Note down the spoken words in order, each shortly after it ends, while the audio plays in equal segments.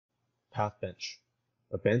PathBench,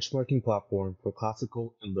 a benchmarking platform for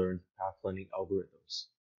classical and learned path planning algorithms.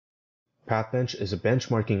 PathBench is a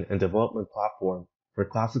benchmarking and development platform for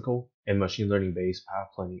classical and machine learning-based path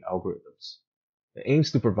planning algorithms. It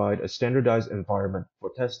aims to provide a standardized environment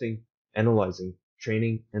for testing, analyzing,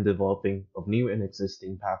 training, and developing of new and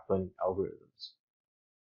existing path planning algorithms.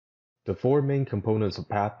 The four main components of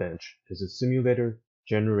PathBench is a simulator,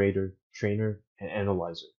 generator, trainer, and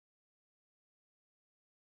analyzer.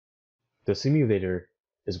 The simulator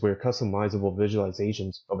is where customizable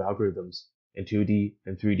visualizations of algorithms in 2D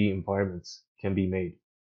and 3D environments can be made.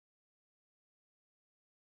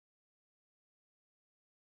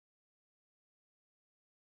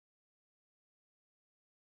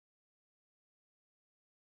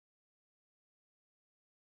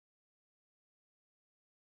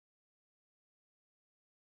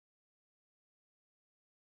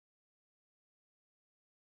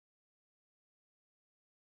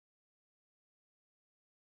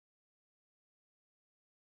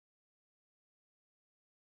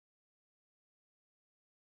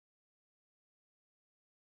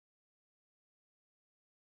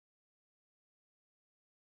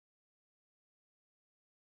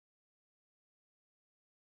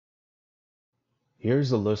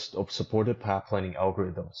 Here's a list of supported path planning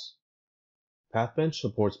algorithms. PathBench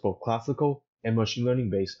supports both classical and machine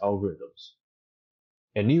learning-based algorithms,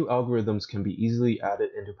 and new algorithms can be easily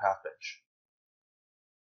added into PathBench.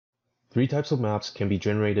 3 types of maps can be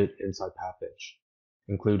generated inside PathBench,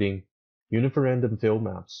 including uniform field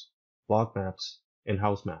maps, block maps, and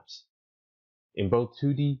house maps, in both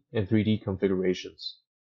 2D and 3D configurations.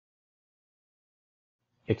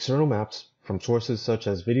 External maps from sources such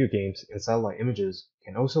as video games and satellite images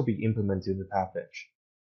can also be implemented in PathBench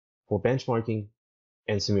for benchmarking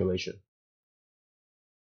and simulation.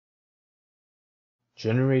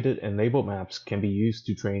 Generated and labeled maps can be used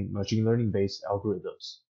to train machine learning-based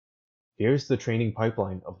algorithms. Here's the training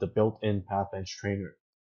pipeline of the built-in PathBench trainer.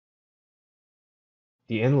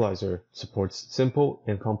 The analyzer supports simple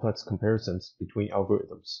and complex comparisons between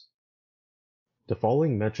algorithms. The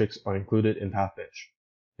following metrics are included in PathBench,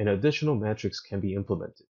 and additional metrics can be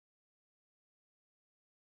implemented.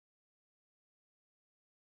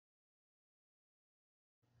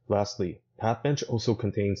 Lastly, PathBench also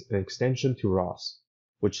contains an extension to ROS,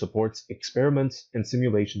 which supports experiments and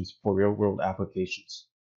simulations for real-world applications.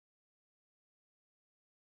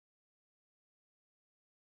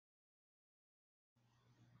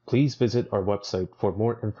 Please visit our website for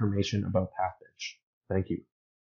more information about PathBench. Thank you.